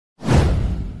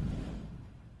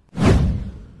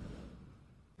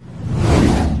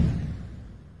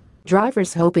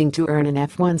Drivers hoping to earn an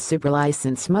F1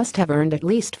 superlicense must have earned at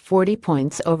least 40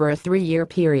 points over a 3-year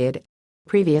period.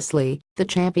 Previously, the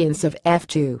champions of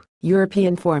F2,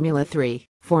 European Formula 3,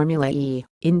 Formula E,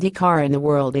 IndyCar and the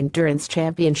World Endurance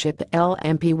Championship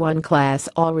LMP1 class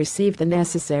all received the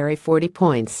necessary 40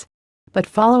 points. But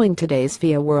following today's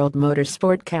FIA World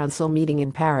Motorsport Council meeting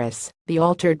in Paris, the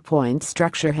altered point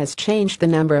structure has changed the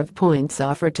number of points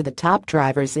offered to the top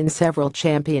drivers in several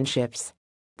championships.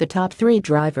 The top 3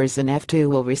 drivers in F2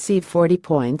 will receive 40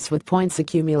 points with points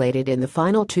accumulated in the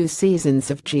final 2 seasons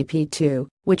of GP2,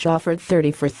 which offered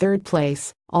 30 for third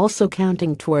place, also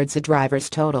counting towards a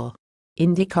driver's total.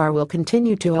 IndyCar will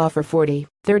continue to offer 40,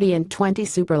 30 and 20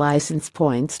 superlicense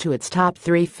points to its top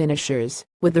 3 finishers,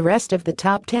 with the rest of the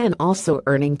top 10 also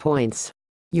earning points.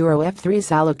 Euro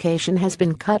F3's allocation has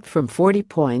been cut from 40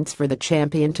 points for the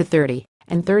champion to 30,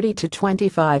 and 30 to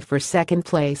 25 for second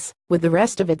place, with the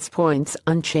rest of its points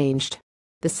unchanged.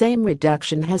 The same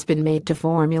reduction has been made to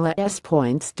Formula S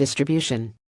points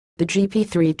distribution. The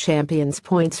GP3 champions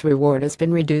points reward has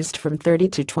been reduced from 30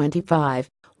 to 25,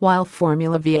 while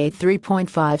Formula VA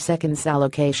 3.5 seconds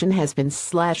allocation has been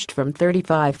slashed from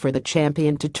 35 for the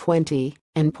champion to 20,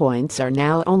 and points are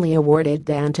now only awarded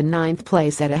down to 9th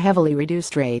place at a heavily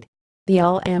reduced rate. The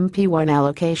LMP1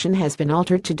 allocation has been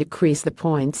altered to decrease the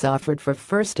points offered for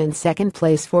first and second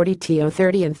place 40 TO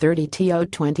 30 and 30 TO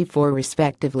 24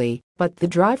 respectively, but the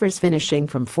drivers finishing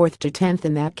from 4th to 10th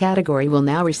in that category will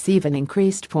now receive an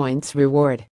increased points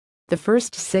reward. The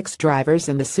first 6 drivers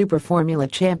in the Super Formula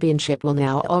Championship will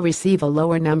now all receive a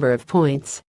lower number of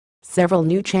points. Several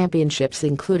new championships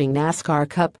including NASCAR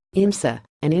Cup, IMSA,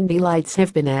 and Indy Lights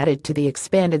have been added to the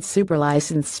expanded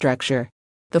superlicense structure.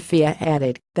 The FIA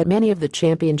added that many of the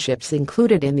championships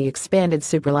included in the expanded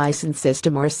superlicense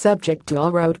system are subject to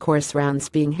all road course rounds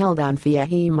being held on FIA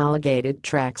homologated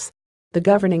tracks. The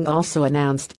governing also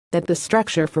announced that the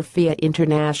structure for FIA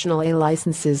International A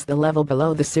licenses, the level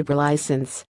below the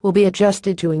superlicense, will be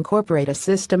adjusted to incorporate a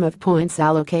system of points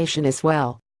allocation as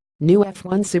well. New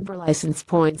F1 superlicense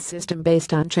points system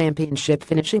based on championship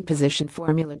finishing position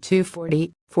Formula 2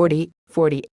 40, 40,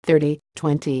 40, 30,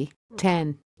 20,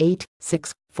 10, 8,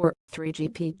 6, 4, 3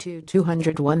 GP2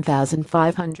 200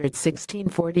 1516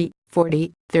 40,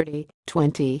 40, 30,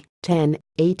 20, 10,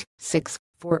 8, 6,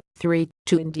 4, 3,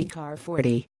 2 IndyCar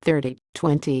 40, 30,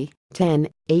 20, 10,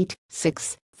 8,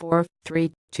 6, 4,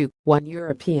 3, 2, 1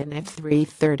 European F3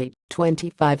 30,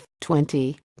 25,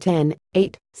 20, 10,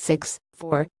 8, 6,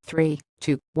 4, 3,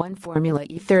 2, 1 Formula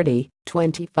E 30,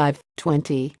 25,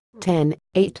 20, 10,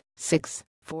 8, 6,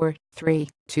 4, 3,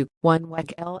 2, 1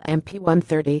 WEC LMP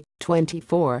 130,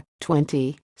 24,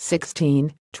 20,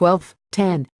 16, 12,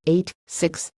 10, 8,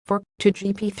 6, 4, 2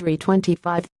 GP3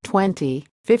 25, 20,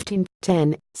 15,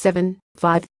 10, 7,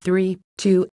 5, 3,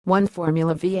 2, 1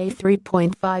 Formula VA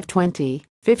 3.5 20,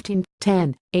 15,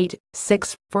 10, 8,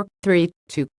 6, 4, 3,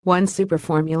 2, 1 Super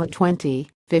Formula 20,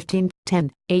 15,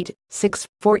 10, 8, 6,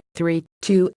 4, 3,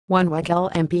 2, 1 WEC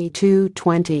LMP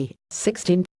 220,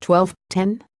 16, 12,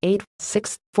 10, 8,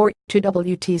 6, 4, 2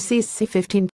 WTCC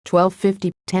 15, 12,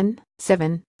 50, 10,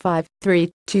 7, 5,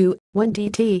 3, 2, 1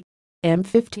 DT,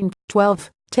 M15, 12,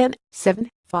 10, 7,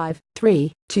 5,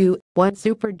 3, 2, 1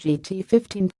 Super GT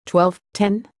 15, 12,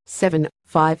 10, 7,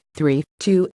 5, 3,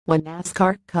 2, 1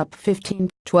 NASCAR Cup 15,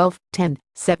 12, 10,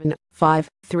 7, 5,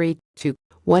 3, 2,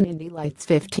 1 Indy Lights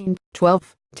 15,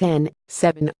 12, 10,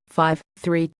 7, 5,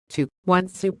 3, 2, 1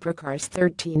 Supercars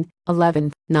 13,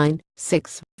 11, 9,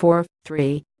 6, 4,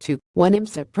 3, 2, 1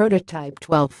 IMSA Prototype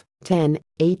 12, 10,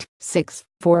 8, 6,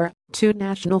 4, 2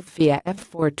 National FIA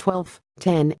F4 12,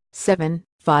 10, 7,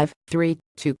 5, 3,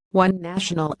 2, 1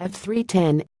 National F3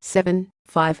 10, 7,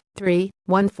 5, 3,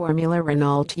 1 Formula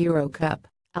Renault Euro Cup,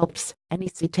 Alps,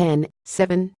 NEC 10,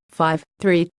 7, 5,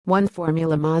 3, 1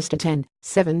 Formula Mazda 10,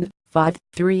 7, 5,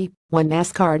 3, 1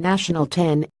 NASCAR National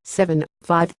 10, 7,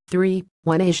 5, 3,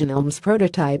 1 Asian Elms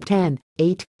Prototype 10,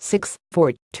 8, 6,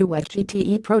 4, 2 WEC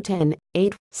GTE Pro 10,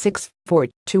 8, 6, 4,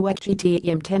 2 WEC GTE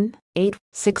M10, 8,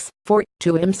 6, 4,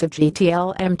 2 IMSA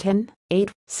GTL M10,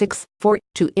 8, 6, 4,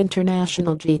 2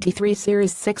 International GT3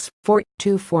 Series 6, 4,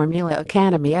 2 Formula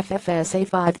Academy FFSA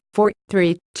 5, 4,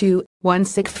 3, 2, 1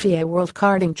 6 FIA World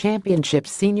Karting Championship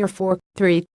Senior 4,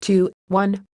 3, 2,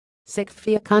 1 6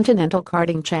 FIA Continental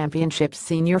Karting Championships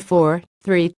Senior 4,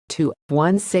 3, 2,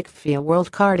 1 6 FIA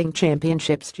World Karting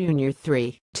Championships Junior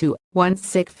 3, 2, 1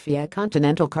 6 FIA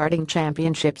Continental Karting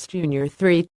Championships Junior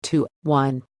 3, 2,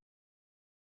 1.